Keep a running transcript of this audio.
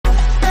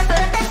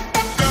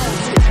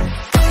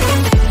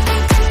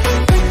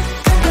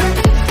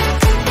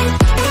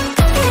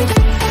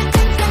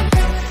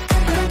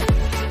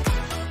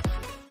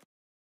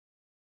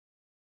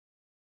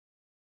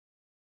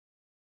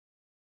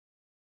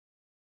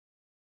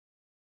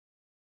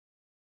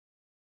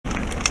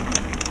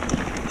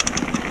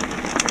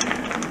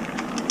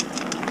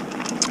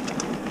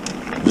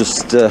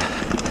Just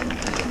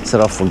set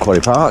off from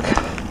Quarry Park.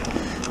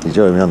 You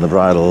join me on the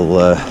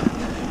bridle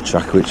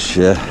track, which, if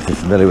you're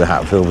familiar with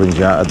Hatfield, brings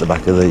you out at the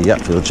back of the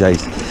Hatfield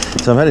chase.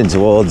 So I'm heading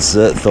towards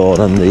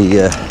Thorne and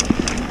the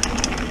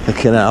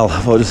Canal. I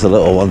thought just a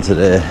little one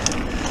today.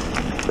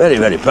 Very,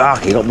 very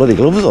parky. Got bloody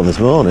gloves on this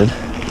morning.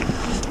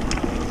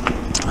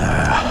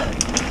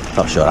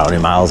 Not sure how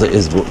many miles it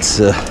is,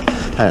 but I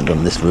haven't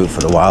done this route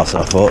for a while, so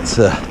I thought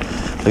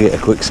I'd get a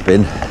quick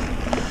spin.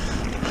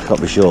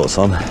 Got my shorts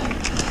on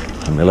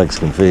and my legs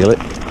can feel it.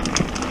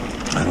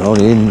 And we're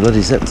only in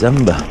bloody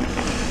September.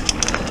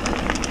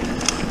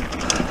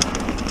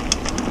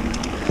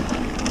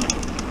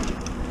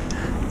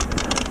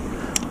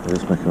 We're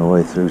just making our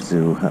way through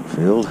to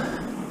Hatfield.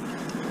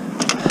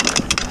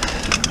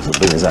 This will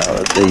bring us out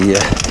at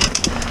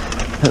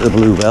the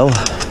Bluebell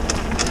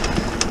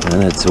and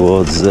then head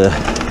towards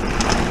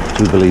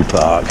Jubilee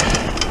Park.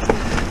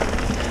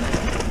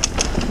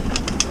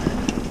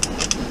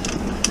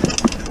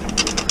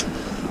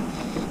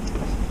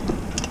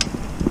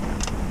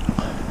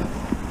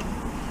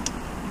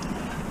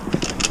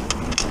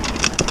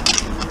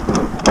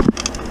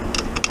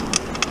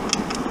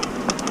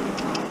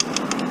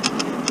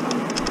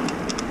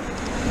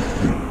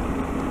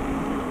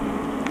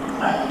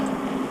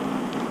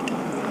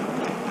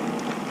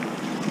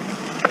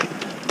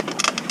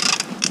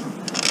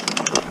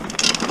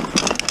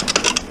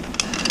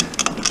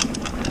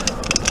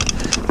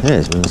 Yeah,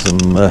 it's been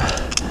some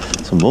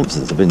months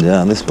since I've been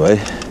down this way. I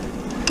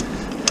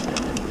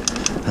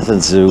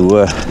tend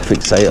to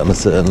fixate on a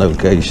certain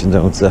location,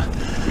 don't I?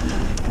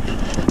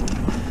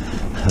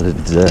 I did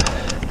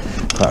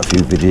quite a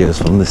few videos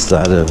from this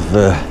side of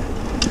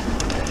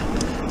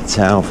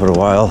town for a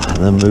while and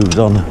then moved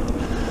on.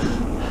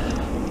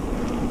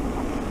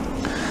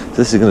 So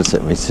this is going to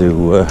take me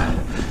to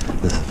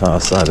the far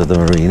side of the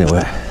marina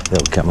where the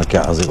old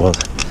kamikaze was.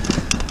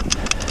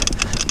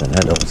 Then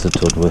head up to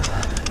Tudworth.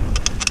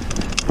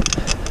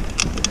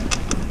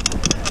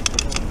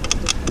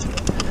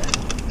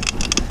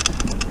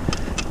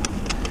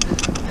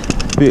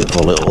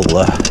 Beautiful little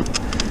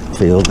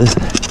field this,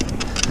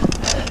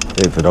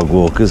 great for dog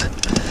walkers.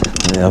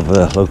 They have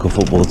local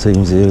football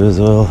teams here as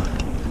well.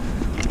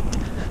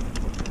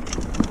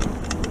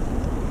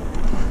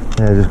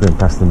 Yeah, just going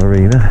past the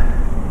marina.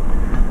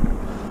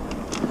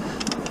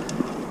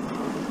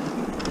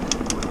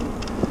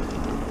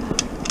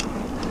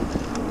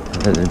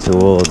 Heading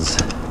towards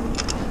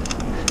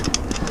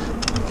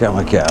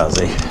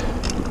Kamikaze.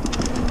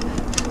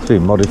 It's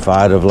been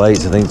modified of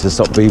late, I think, to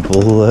stop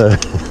people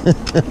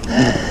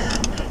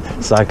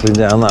cycling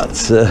down that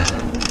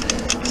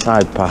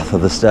side path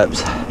of the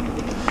steps.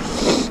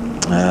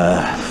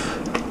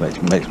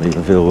 Makes me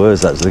even feel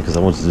worse actually, because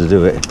I wanted to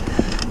do it.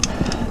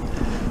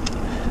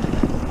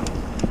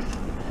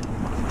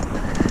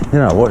 You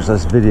know, I watched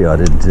this video, I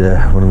did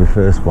one of my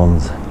first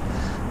ones,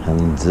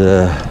 and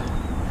it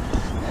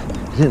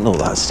didn't look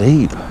that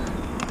steep.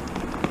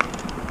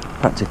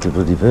 Practically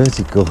bloody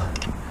vertical.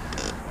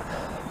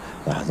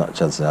 There's not a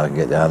chance that I can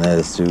get down there.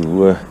 There's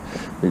two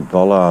big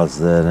bollards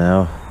there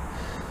now.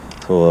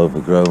 It's all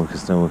overgrown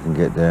because no one can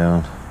get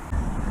down.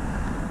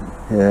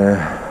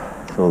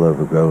 Yeah, it's all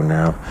overgrown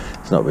now.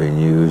 It's not being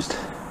used.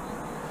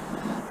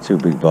 Two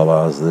big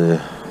bollards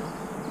there.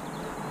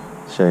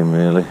 Shame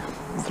really.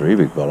 Three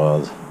big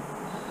bollards.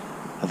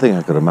 I think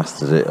I could have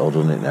mastered it or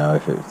done it now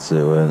if it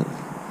weren't.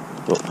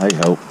 But hey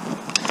ho.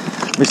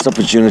 Missed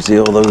opportunity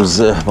all those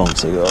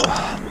months ago.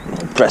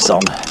 Press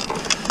on.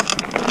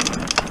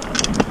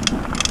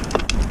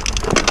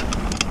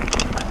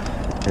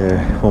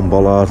 Yeah, one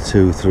bollard,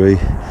 two, three.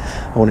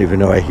 I wouldn't even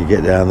know how you could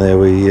get down there.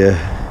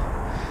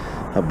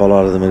 That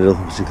bollard in the middle,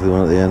 particularly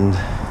one at the end.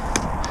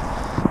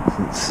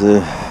 It's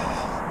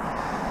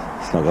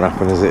not going to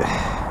happen, is it?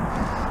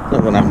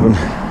 Not going to happen.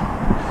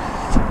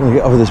 I'm going to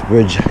get over this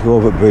bridge, go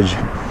over the bridge,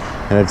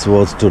 and head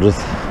towards Tudworth,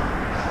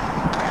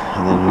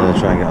 and then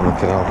try and get on the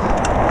canal.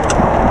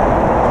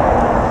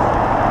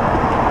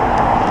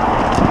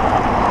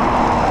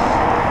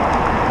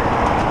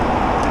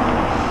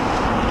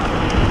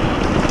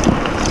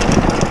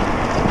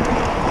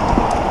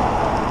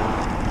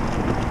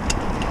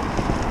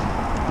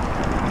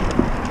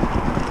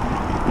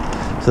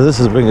 So this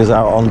is bringing us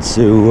out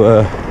onto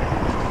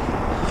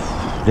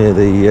near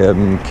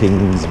the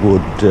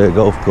Kingswood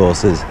golf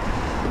courses.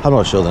 I'm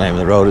not sure the name of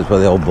the road, it's where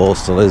the old ball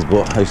still is,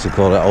 but I used to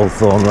call it Old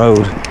Thorne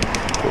Road.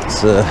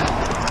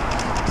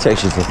 It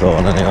takes you to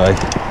Thorne anyway.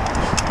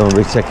 So we'll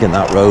be taking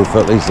that road for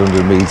at least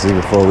 100 metres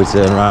before we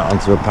turn right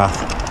onto a path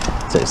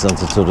that takes us on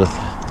to Tudworth.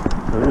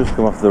 So we've just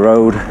come off the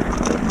road,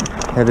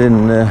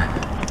 heading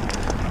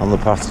on the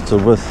path to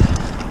Tudworth.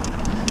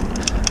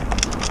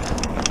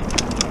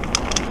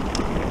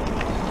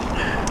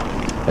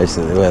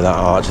 Basically where that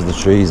arch of the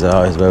trees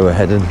are is where we're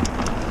heading.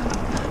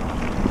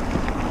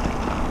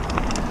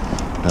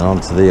 And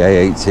onto the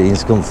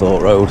A18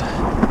 Thorne Road.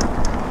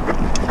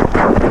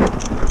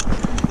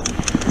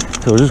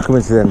 So we're just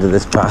coming to the end of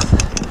this path.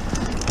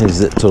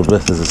 Is at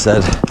Tudworth, as I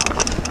said.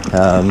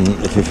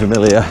 If you're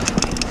familiar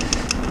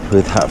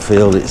with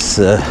Hatfield, it's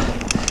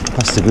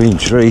past the green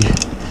tree,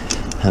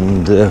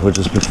 and we're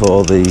just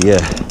before the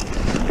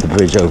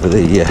bridge over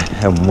the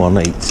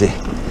M180.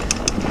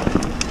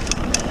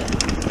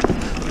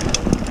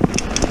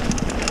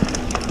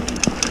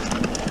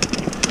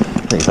 I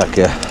think it's like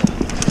a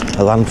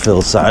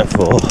landfill site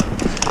for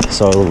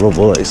soil,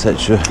 rubble,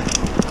 etc.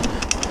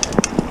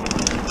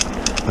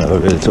 I never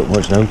really took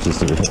much notice,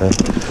 to be fair.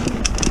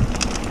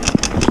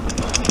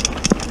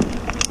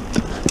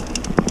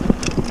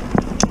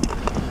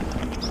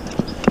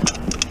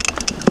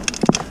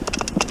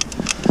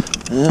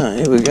 Yeah,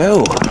 here we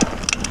go.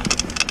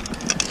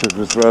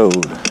 Tudworth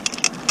Road.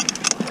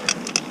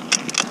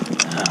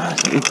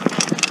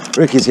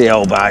 Rickety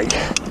old bike.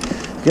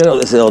 Get up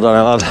this hill,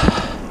 Donny lad.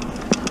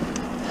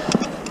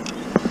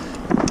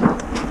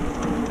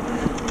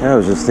 Yeah, I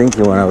was just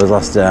thinking when I was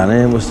last down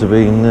here, it must have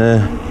been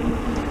the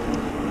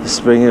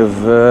spring of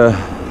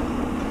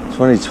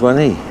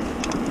 2020,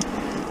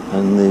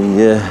 and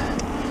the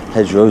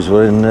hedgerows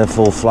were in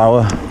full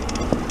flower,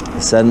 the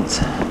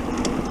scent,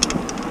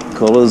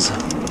 colours.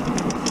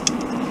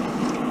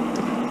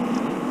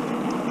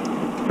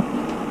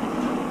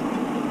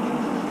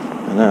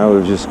 And now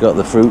we've just got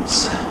the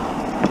fruits, the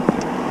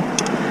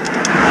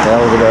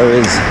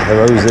elderberries, the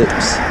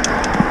rosehips,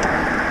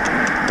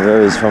 the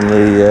berries from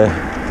the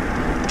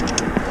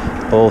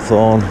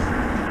hawthorn.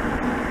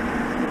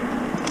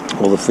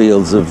 All the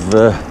fields have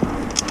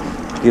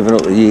given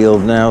up the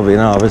yield now, being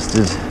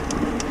harvested.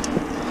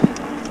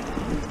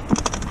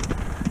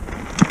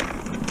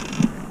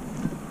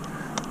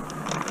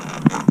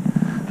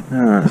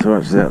 Alright, so we're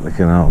actually at the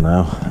canal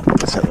now.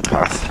 Let's hit the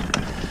path.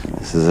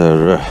 This is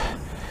a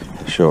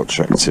short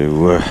trek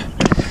to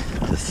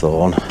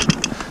Thorne.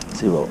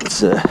 See what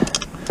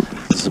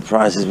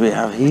surprises we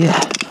have here.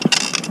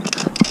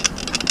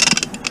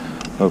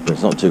 Hoping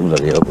it's not too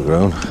bloody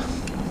overgrown.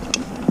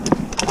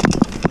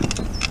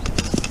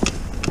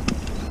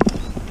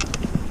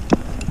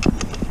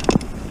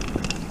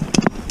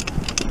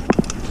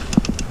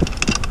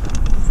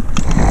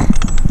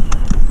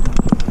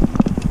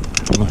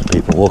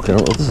 People walking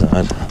up the other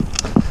side.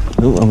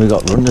 Oh, and we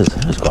got runners.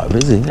 It's quite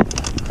busy, isn't it?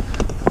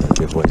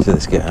 Give way to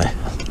this guy.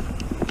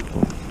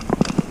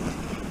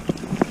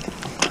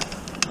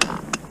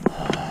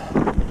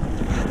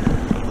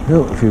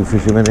 Oh, a few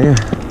fishermen here. I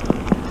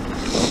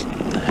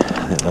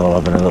think they're all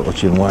having a little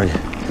chin wag. I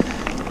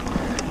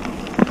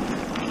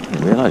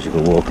didn't realise you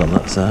could walk on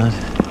that side.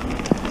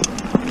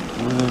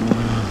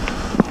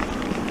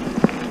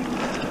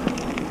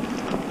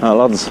 Right,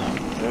 lads.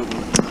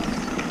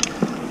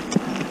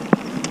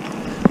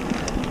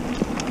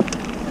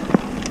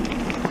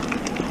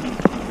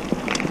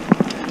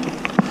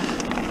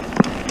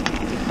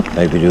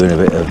 Maybe doing a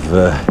bit of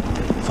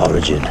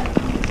foraging.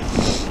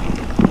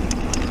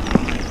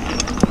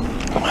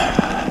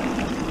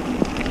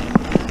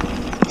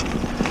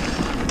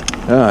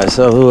 Alright,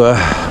 so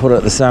we're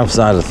at the south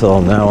side of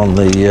Thorne now on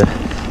the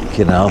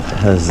canal.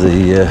 There's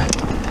the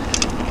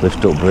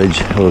lift up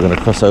bridge. We're going to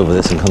cross over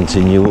this and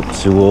continue up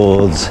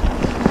towards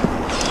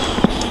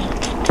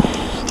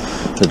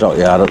the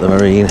dockyard at the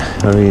marina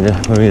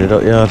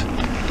dockyard.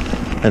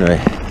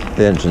 Anyway,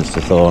 the entrance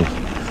to Thorne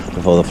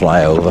before the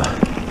flyover.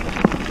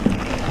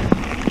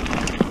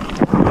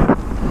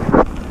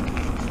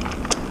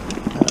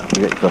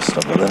 Get crossed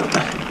up with it.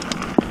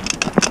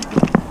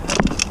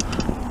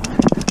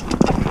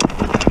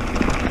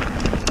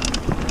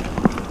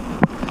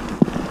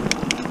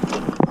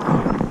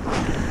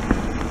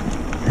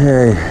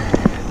 Hey,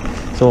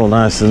 it's all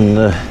nice and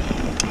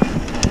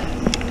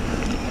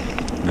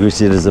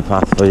gritty as a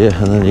path for you,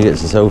 and then you get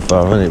to so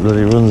far and it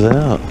bloody runs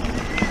out.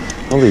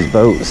 All these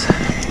boats,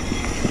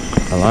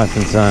 a life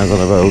and times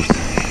on a boat,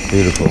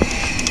 beautiful.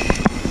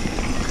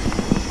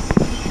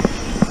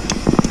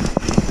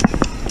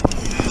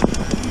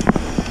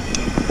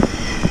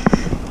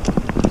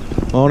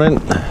 Morning.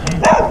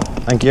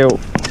 Thank you.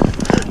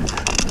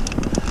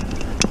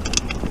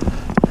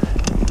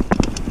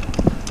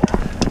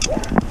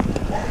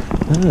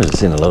 I've just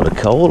seen a load of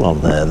coal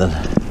on there then.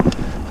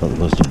 Thought they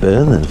must have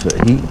burned then for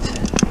heat.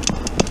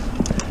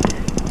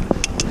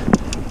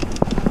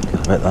 I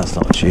bet that's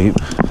not cheap.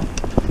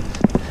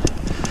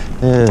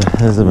 Yeah,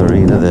 there's the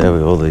marina there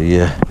with all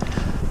the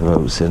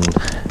boats in.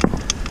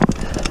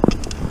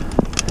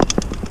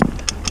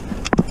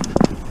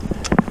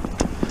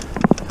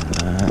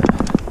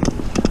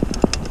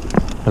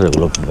 I do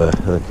love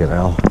the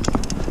canal,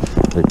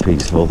 very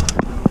peaceful.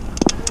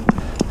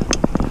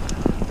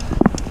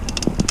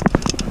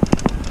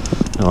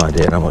 No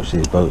idea how much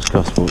these boats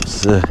cost, but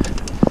it's a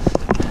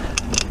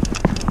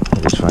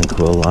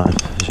tranquil life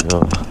for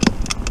sure.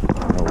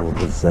 I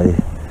would say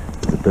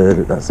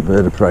that's a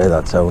bird of prey,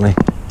 that Tony.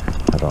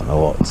 I don't know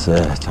what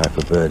type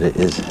of bird it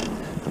is. I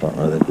don't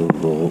know whether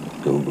Google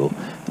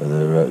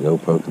whether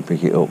GoPro can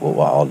pick it up, but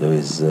what I'll do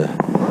is take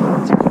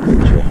a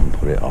picture and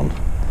put it on.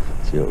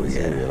 See what we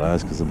get. I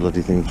realise because the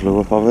bloody thing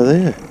flew up over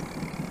there.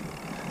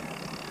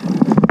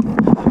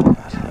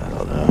 I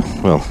don't know.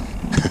 Well,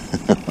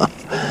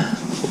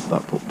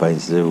 that put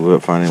pains to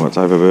finding what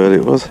type of bird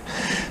it was.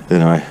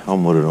 Anyway,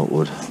 onward and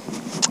upward.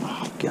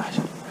 Oh gosh,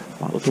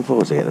 looking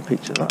forward to getting a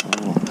picture of that.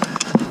 Oh,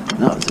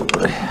 not to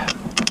worry.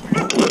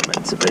 Weren't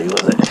meant to be,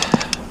 was it?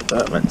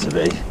 Weren't meant to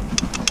be.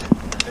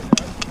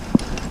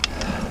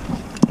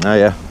 Oh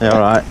yeah,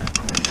 alright.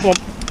 Come on.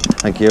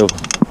 Thank you.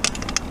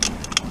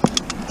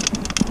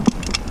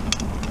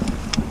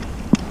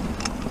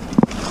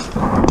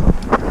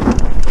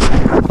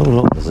 Oh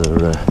look, there's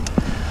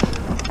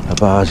a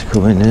barge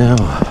coming now.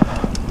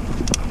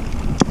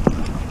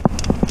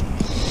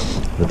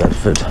 The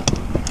Bedford.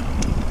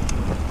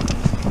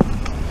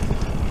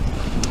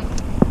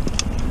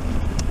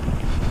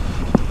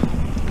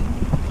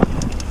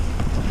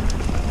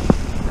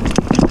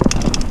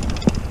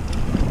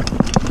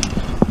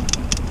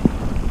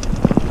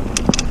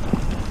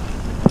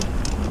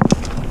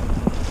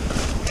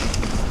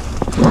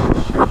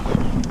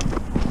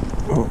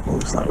 Oh,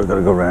 looks like we've got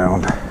to go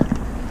round. As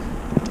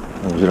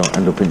long as we don't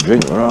end up in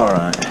drink, we're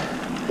alright.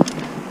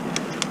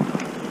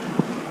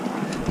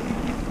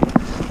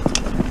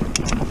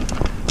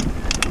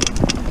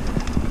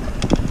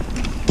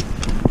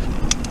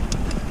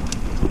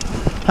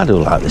 I do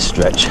like this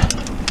stretch.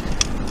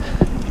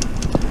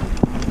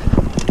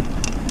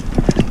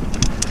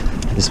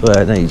 It's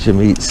where nature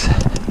meets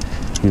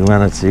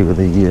humanity with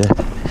the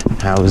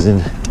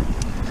housing.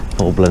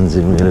 All blends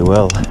in really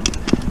well.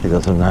 They've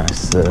got some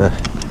nice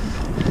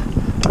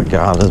back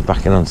gardens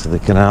backing onto the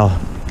canal.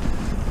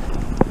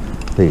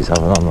 These have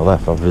it on the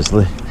left,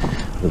 obviously.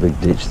 The big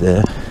ditch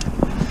there.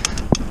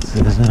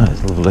 So no,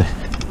 it's lovely. I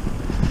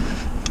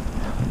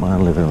don't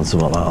mind living on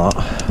something like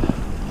that.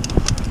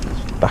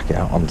 Back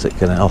out onto the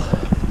canal.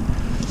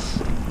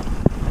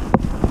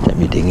 Get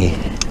me dinghy.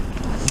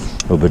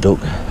 Rubber duck.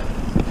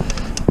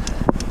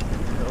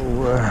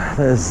 So,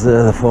 there's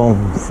the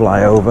Thorne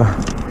flyover,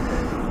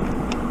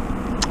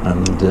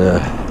 and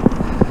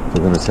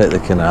we're going to take the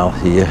canal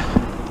here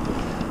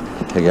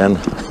again.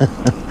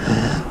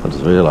 I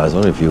just realised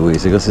only a few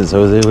weeks ago since I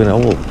was here in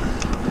Hull.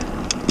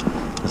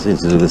 I seem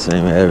to do the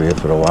same area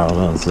for a while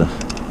now, so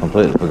I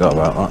completely forgot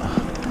about that.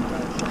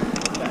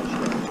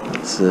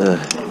 It's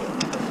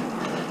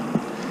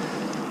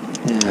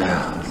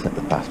yeah, let's take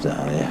the path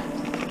down here.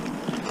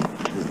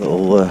 These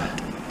little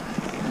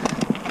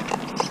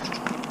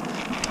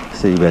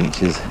sea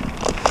benches.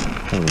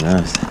 Very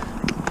nice.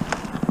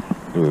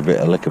 Do a bit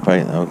of liquor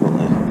paint though, couldn't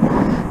they?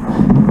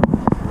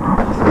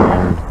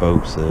 Thorne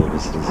boat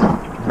services.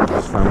 I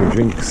just found my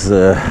drinks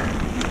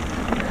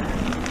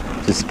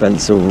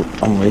dispenser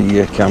on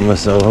my camera,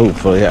 so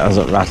hopefully it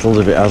hasn't rattled.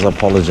 If it has, I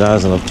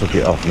apologise, and I've took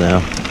it off now.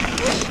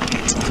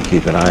 To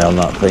keep an eye on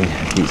that thing.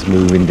 It keeps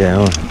moving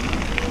down.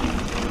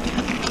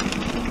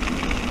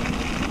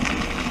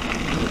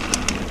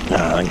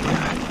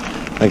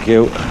 Thank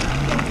you.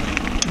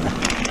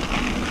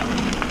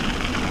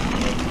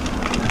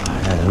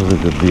 Yeah, another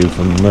good view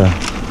from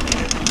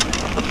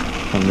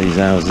these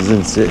houses,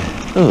 isn't it?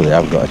 Oh, they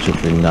have got a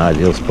chuffing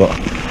ideal spot.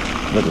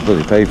 I've got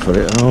bloody paid for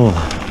it. Oh.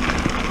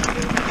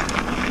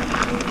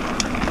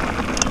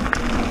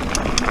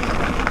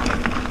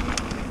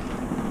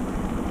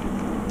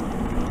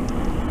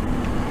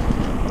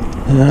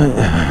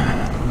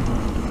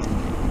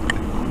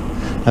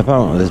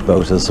 Apparently this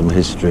boat has some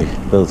history,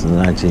 built in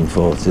the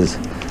 1940s.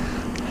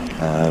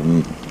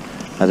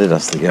 I did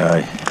ask the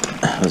guy,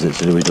 was it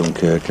to do with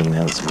Dunkirk, and the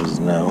answer was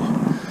no.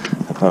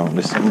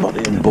 Apparently somebody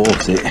had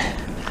bought it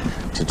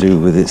to do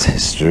with its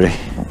history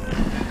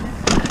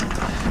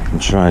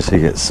and try to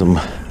get some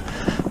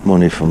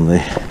money from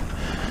the,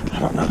 I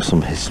don't know,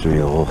 some history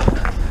or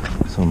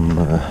some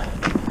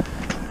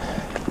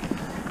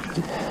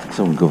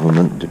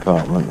government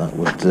department that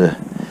would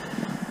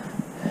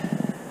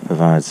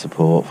provide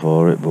support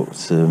for it, but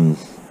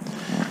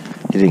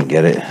he didn't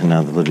get it, and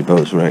now the bloody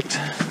boat's wrecked.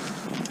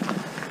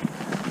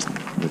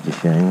 Bloody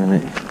shame, isn't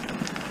it?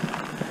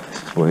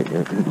 Just wait,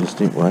 just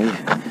didn't wait.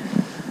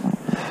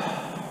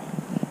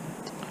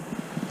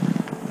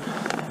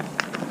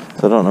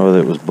 So I don't know whether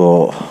it was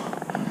bought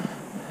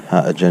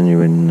out of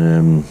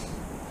genuine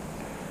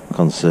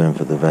concern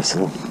for the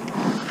vessel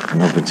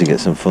and hoping to get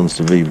some funds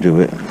to redo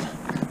it,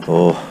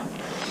 or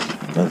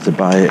to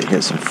buy it,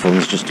 get some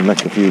funds just to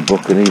make a few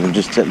buck and even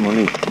just take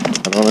money.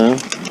 I don't know.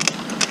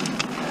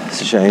 It's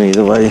a shame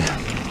either way.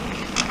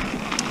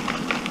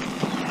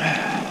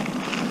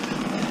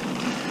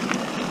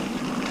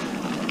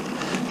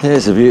 Yeah,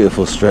 it's a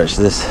beautiful stretch,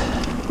 this.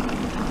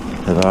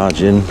 The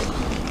barge in.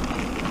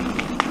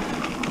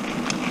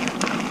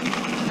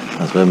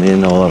 That's where me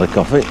and Noel had a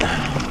coffee. I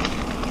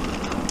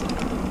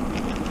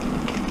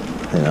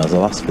think that was the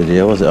last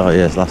video, was it? Oh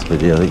yes, last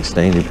video. I think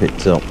Stanley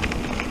picked up.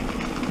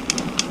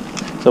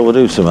 So we'll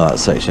do some of that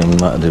section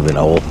that I did with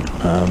Noel,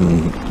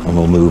 and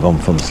we'll move on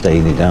from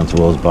Stanley down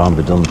towards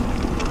Barnby Dun.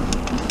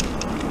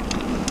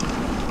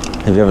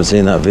 If you haven't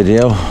seen that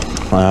video,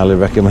 I highly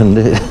recommend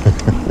it.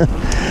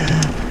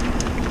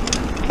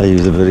 I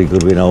use a very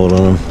good with Noel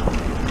on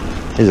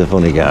him. He's a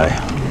funny guy.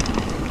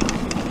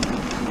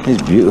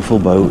 These beautiful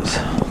boats.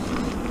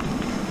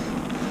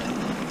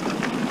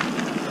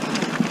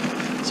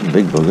 Some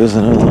big buggers,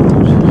 I know that.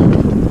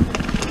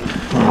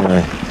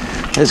 Anyway,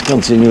 let's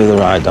continue with the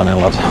ride, Donny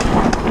lad.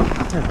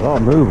 There's a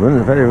lot of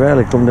movement. I very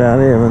rarely come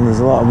down here when there's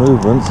a lot of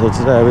movement, so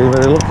today I've been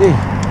very lucky.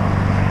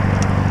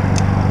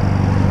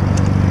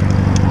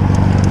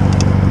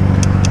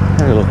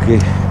 Very lucky.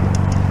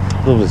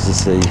 Lovely to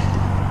see.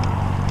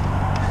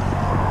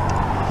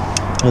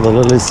 All the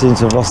lilies seem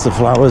to have lost the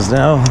flowers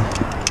now.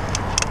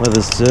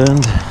 Weather's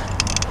turned.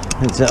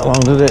 Didn't take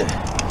long, did it?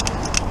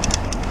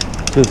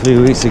 2 or 3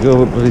 weeks ago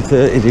we're bloody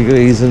 30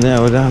 degrees and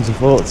now we're down to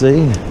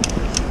 14.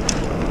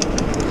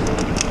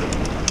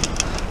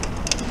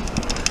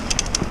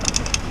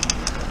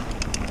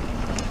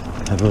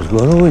 Everyone's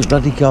going, oh, it's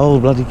bloody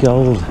cold, bloody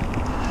cold.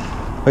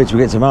 Wait till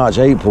we get to March,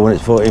 April when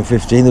it's 14,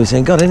 15, they're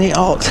saying, God, ain't it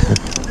hot?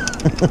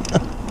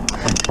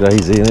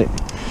 Crazy, isn't it?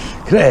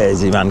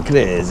 Crazy, man,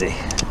 crazy.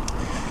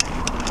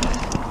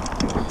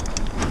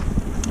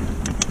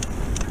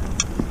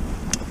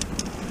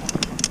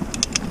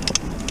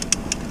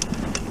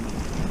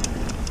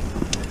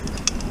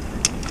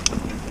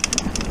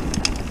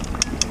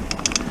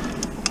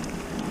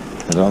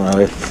 I don't know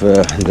if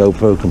the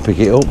GoPro can pick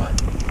it up.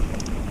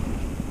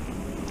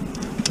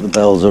 The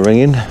bells are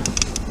ringing.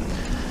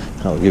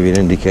 That'll give you an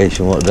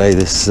indication what day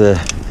this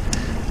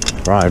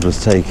ride was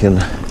taken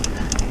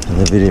and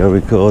the video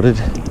recorded.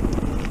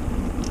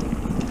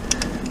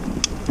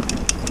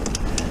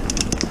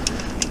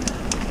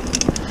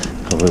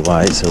 Probably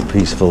why it's so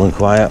peaceful and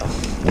quiet.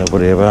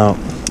 Nobody about.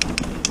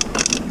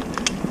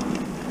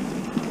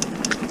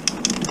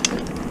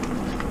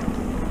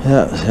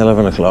 Yeah, it's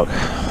 11 o'clock.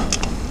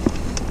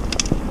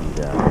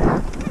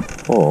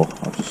 Or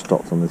I've just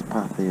stopped on this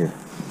path here.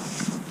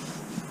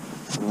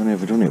 I've only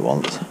ever done it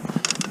once.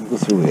 I'll go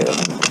through here.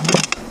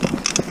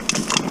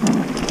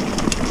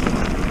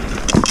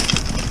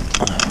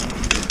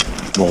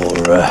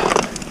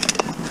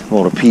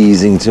 More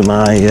appeasing to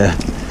my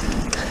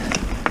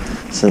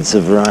sense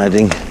of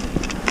riding.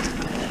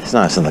 It's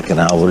nice on the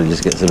canal, but it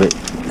just gets a bit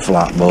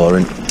flat,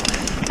 boring.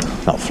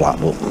 Not flat,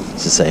 but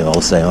it's the same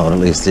old. At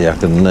least here I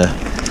can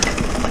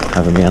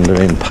have a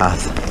meandering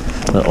path,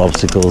 little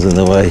obstacles in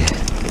the way.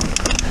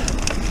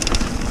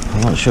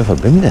 I'm not sure if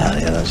I've been down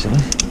here actually.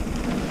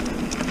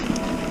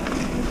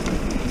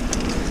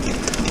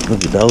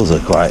 The bells are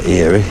quite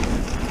eerie.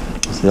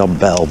 It's the odd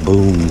bell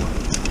boom.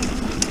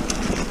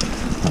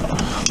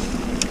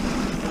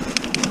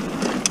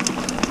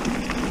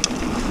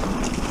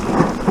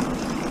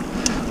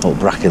 Old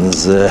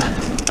Bracken's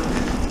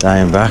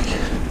dying back.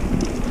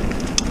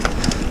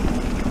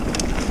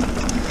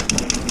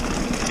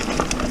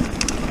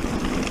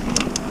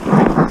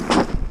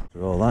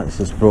 All that's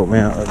just brought me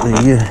out at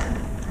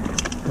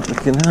the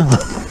canal.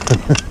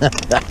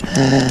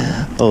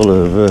 All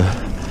of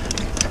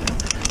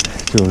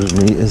 200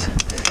 metres.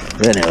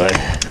 Anyway,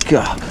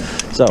 God.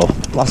 So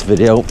last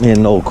video, me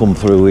and Noel come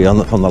through here on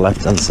the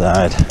left hand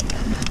side.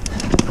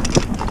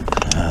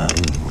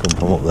 Come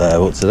from up there,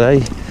 but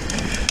today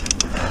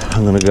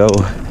I'm going to go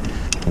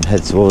and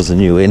head towards the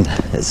new inn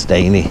at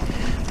Steyny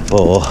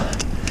for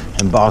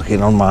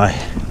embarking on my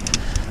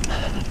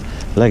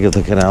leg of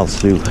the canal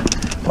to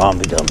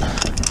Barnby Dun.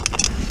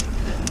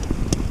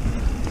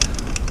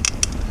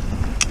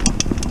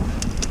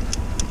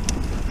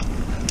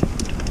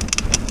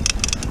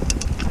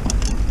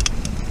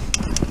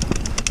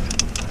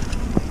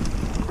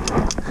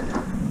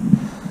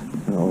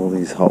 All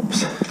these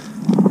hops.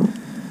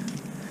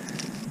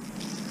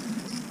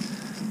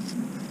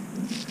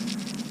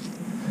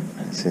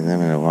 Haven't seen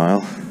them in a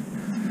while.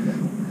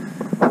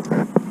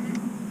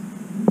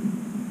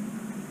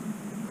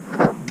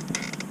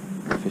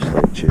 Fish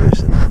like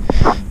cheers.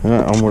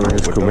 Right, onward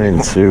is coming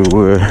into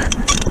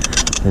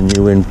the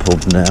new inn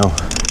pub now.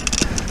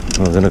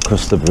 We're going to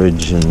cross the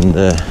bridge and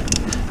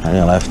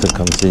I'll have to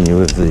continue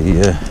with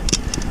the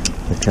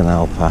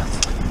canal path.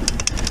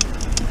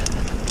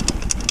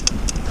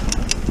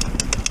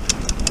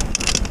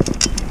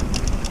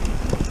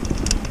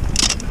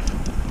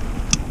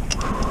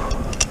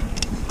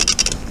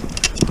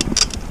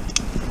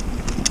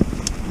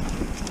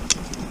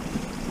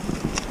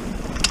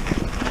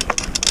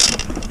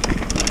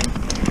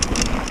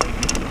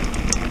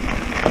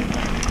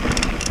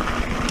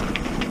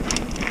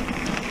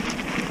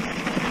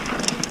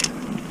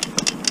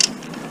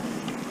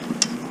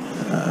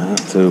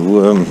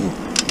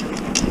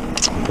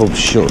 Pub's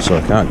shut, so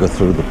I can't go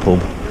through the pub.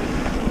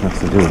 I have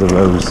to do the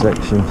road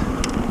section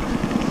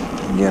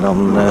and get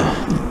on the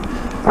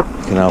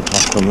canal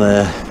path from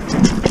there.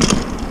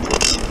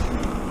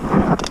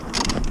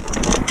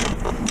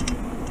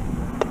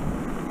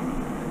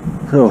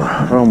 So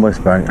we're on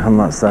West Bank, on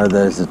that side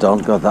there's the Don.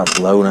 God, that's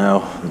low now.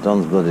 The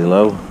Don's bloody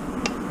low.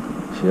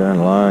 Shine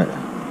light.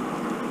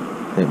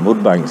 I think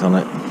mud bank's on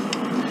it.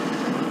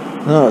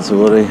 Not to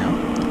worry.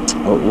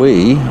 But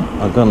we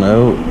are going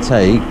to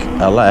take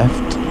a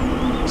left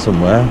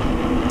somewhere.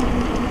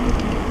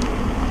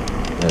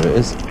 There it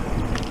is.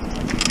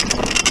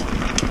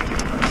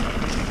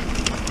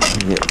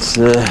 Get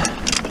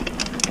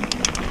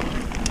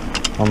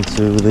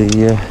onto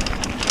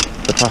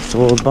the path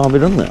towards Barnby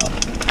Dun now.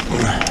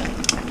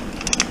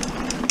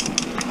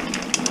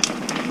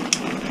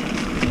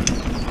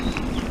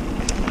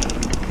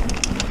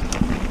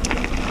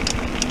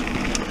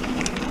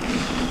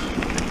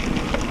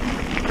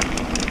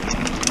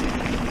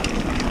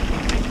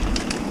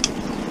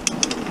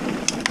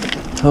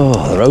 Oh,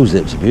 the rose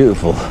hips are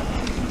beautiful.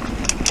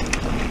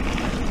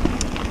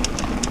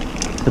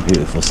 It's a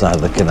beautiful side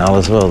of the canal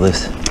as well,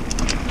 this.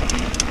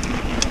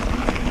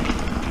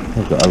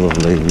 They've got a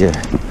lovely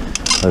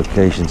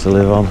location to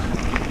live on.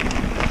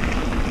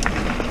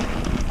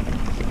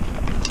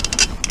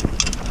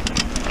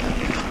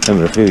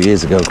 Remember a few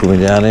years ago coming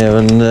down here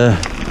and a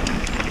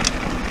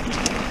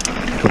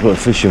couple of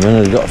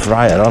fishermen had got a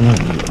fryer on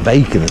and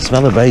bacon, the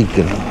smell of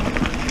bacon.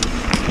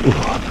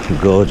 Ooh,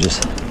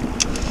 gorgeous.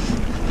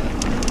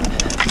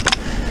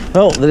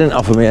 Well, they didn't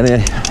offer me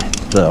any,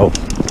 so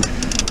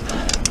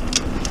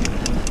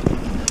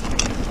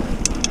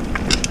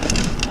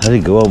I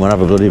did go home and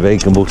have a bloody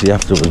bacon butty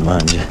afterwards,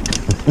 mind you.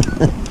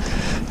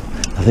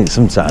 I think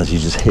sometimes you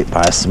just hit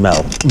by a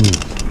smell.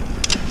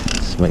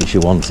 Just makes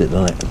you want it,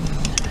 doesn't it?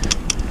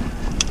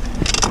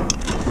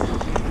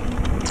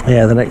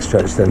 Yeah, the next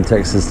stretch then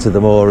takes us to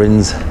the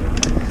moorings.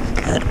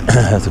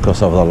 Have to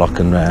cross over the lock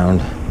and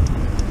round.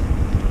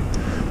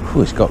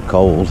 Ooh, it's got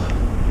cold.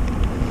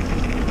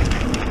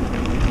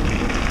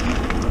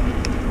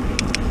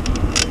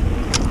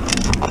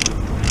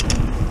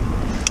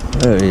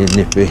 Very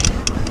nippy.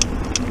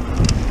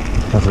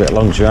 Have to get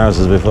long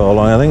trousers before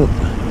long, I think.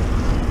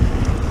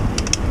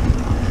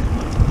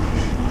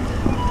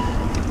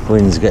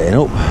 Wind's getting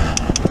up.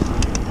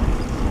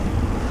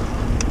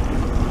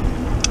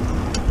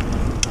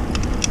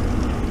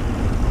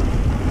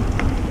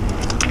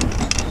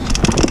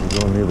 Go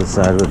on the other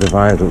side where the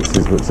viaduct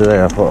is, but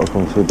today I thought I'd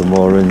come through the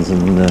moorings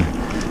and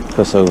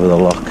cross over the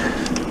lock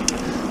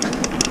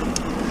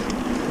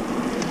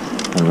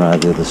and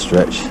ride the other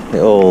stretch. It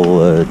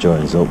all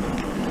joins up.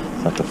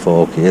 It's like a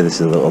fork here. This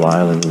is a little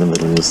island in the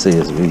middle. You'll see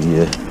as we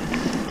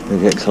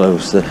get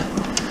closer.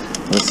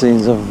 It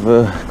seems I've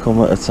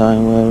come at a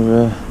time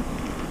where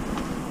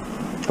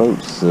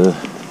boats have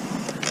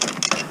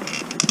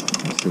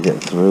to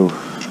get through.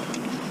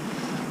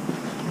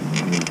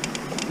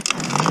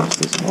 Cross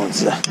this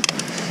water.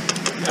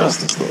 Cross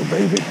this little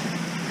baby.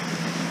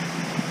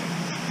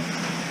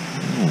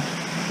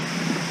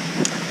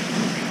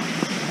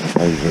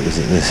 Favourite,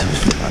 isn't this?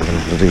 I'm going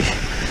to bloody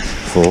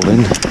fall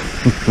in.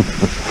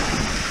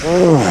 Oh,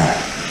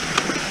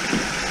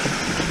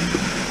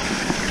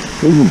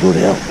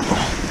 bloody hell.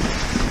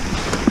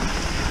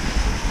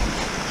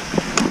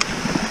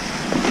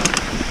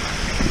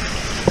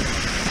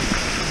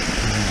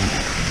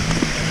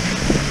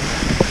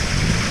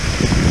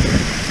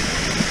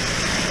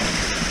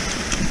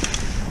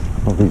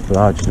 Lovely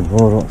large and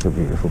more, that's a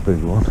beautiful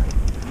big one.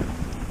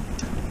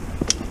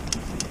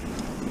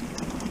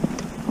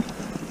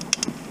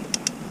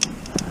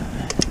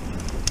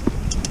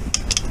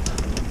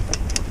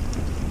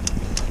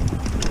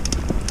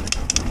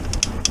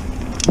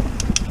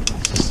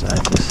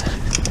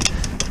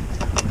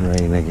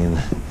 Rain again.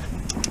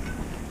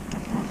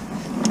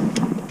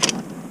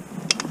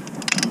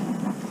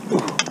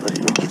 Oh,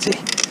 bloody rickety.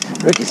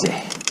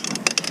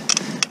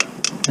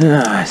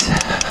 Right.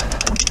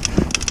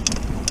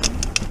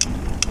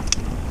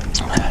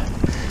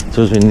 So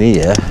as we're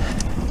near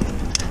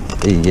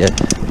the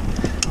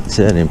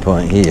turning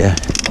point here,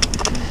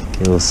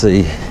 you'll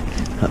see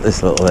that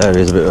this little area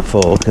is a bit of a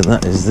fork, and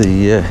that is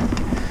the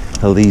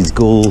Leeds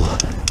Gull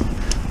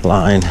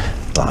line.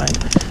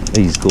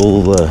 Leeds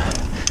Gull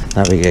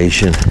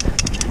navigation.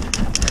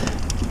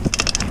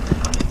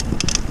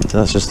 So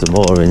that's just the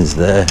moorings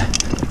there.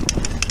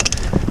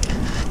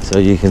 So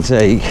you can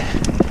take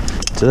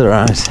to the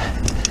right,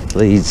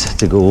 Leeds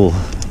to Goole,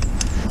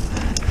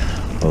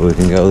 or we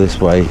can go this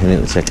way and it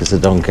will take us to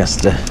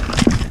Doncaster.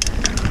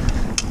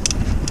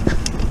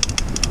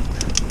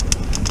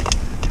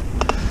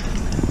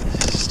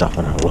 Just stop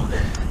and have a look.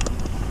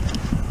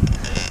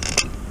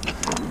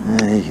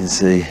 There you can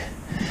see,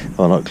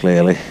 well, not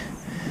clearly,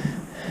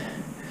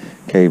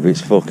 Cabo's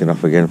fucking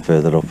off again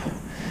further up.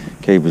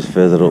 Cabo's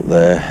further up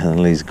there,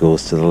 and Leeds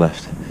goes to the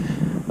left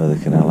where the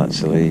canal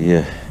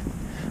actually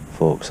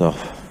forks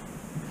off.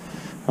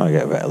 I'll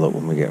get a better look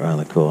when we get around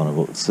the corner,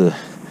 but I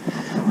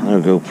know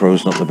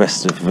GoPro's not the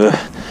best of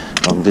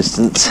long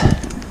distance.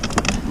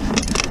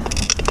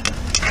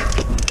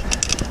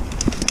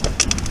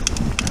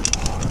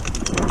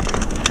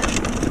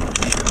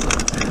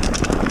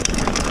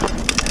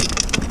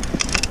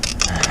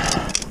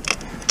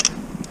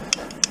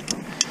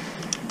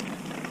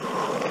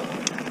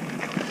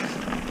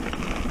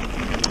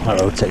 That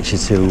road takes you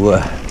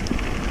to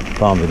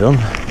Barnby Dun,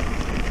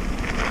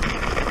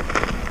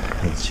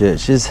 the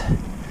churches.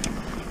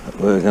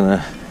 We're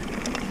gonna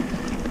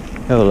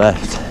go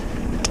left.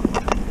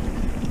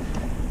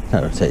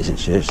 That road takes you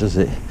to church, does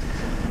it?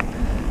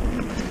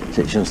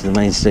 Takes you onto the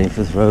main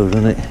Steenforth Road,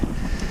 doesn't it?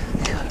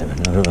 Can't even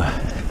know.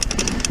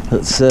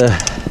 But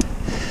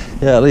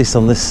yeah, at least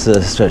on this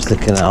stretch of the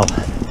canal,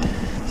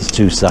 there's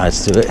two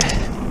sides to it.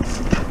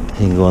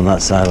 You can go on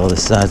that side or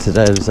this side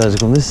today. I decided to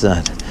go on this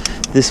side.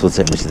 This will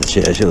take me to the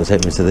church, it will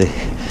take me to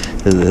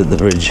the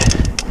bridge,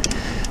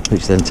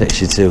 which then takes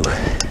you to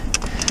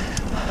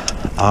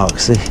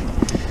Arksey.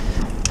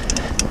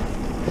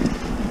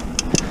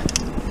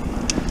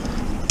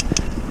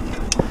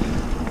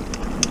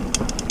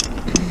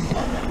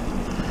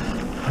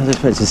 I was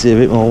expecting to see a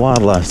bit more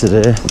wildlife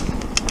today.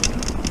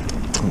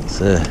 It's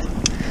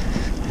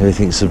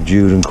everything's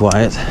subdued and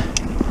quiet.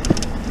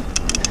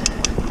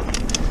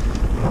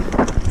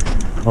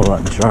 All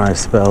that dry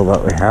spell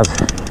that we had,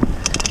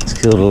 it's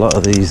killed a lot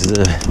of these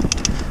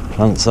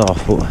plants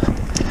off, but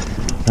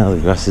now the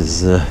grass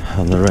is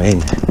on the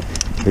rain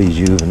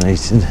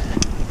rejuvenating.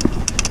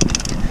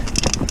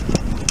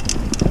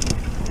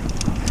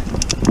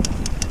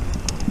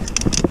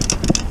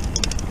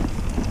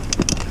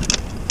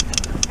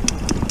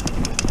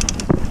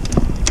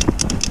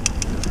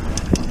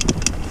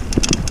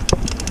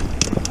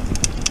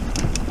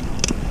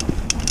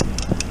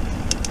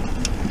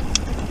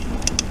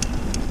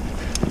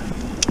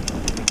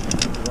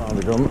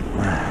 Barnby Dun.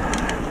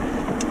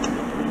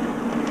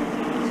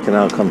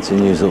 Canal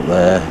continues up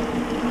there.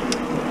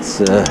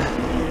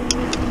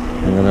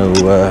 I'm going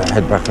to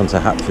head back onto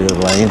Hatfield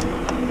Lane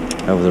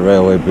over the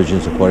railway bridge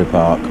into Quarry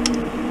Park.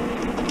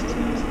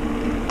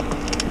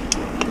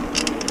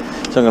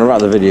 So I'm going to wrap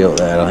the video up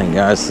there, I think,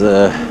 guys.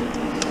 The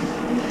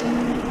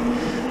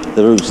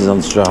route is on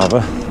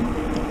Strava.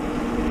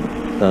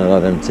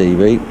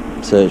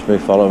 donnyladmtb. Search me,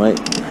 follow me.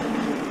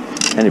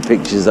 Any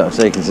pictures that I've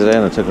taken today,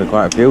 and I've taken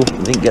quite a few.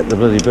 I didn't get the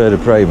bloody bird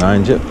of prey,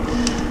 mind you.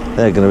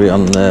 They're going to be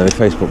on my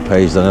Facebook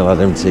page,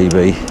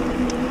 donnyladmtb.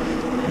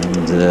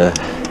 And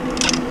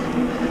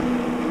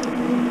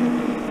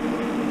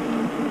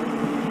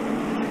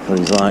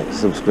please like,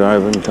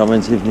 subscribe and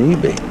comment if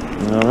need be.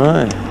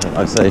 Alright, like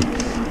I say,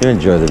 if you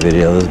enjoy the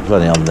video, there's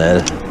plenty on there.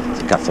 It's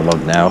a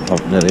catalogue now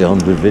of nearly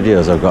 100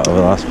 videos I've got over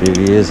the last few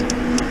years.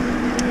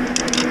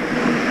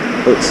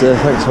 But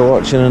thanks for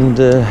watching, and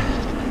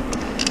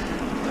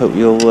hope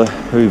you'll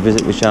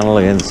revisit my channel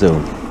again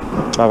soon.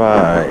 Bye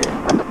bye.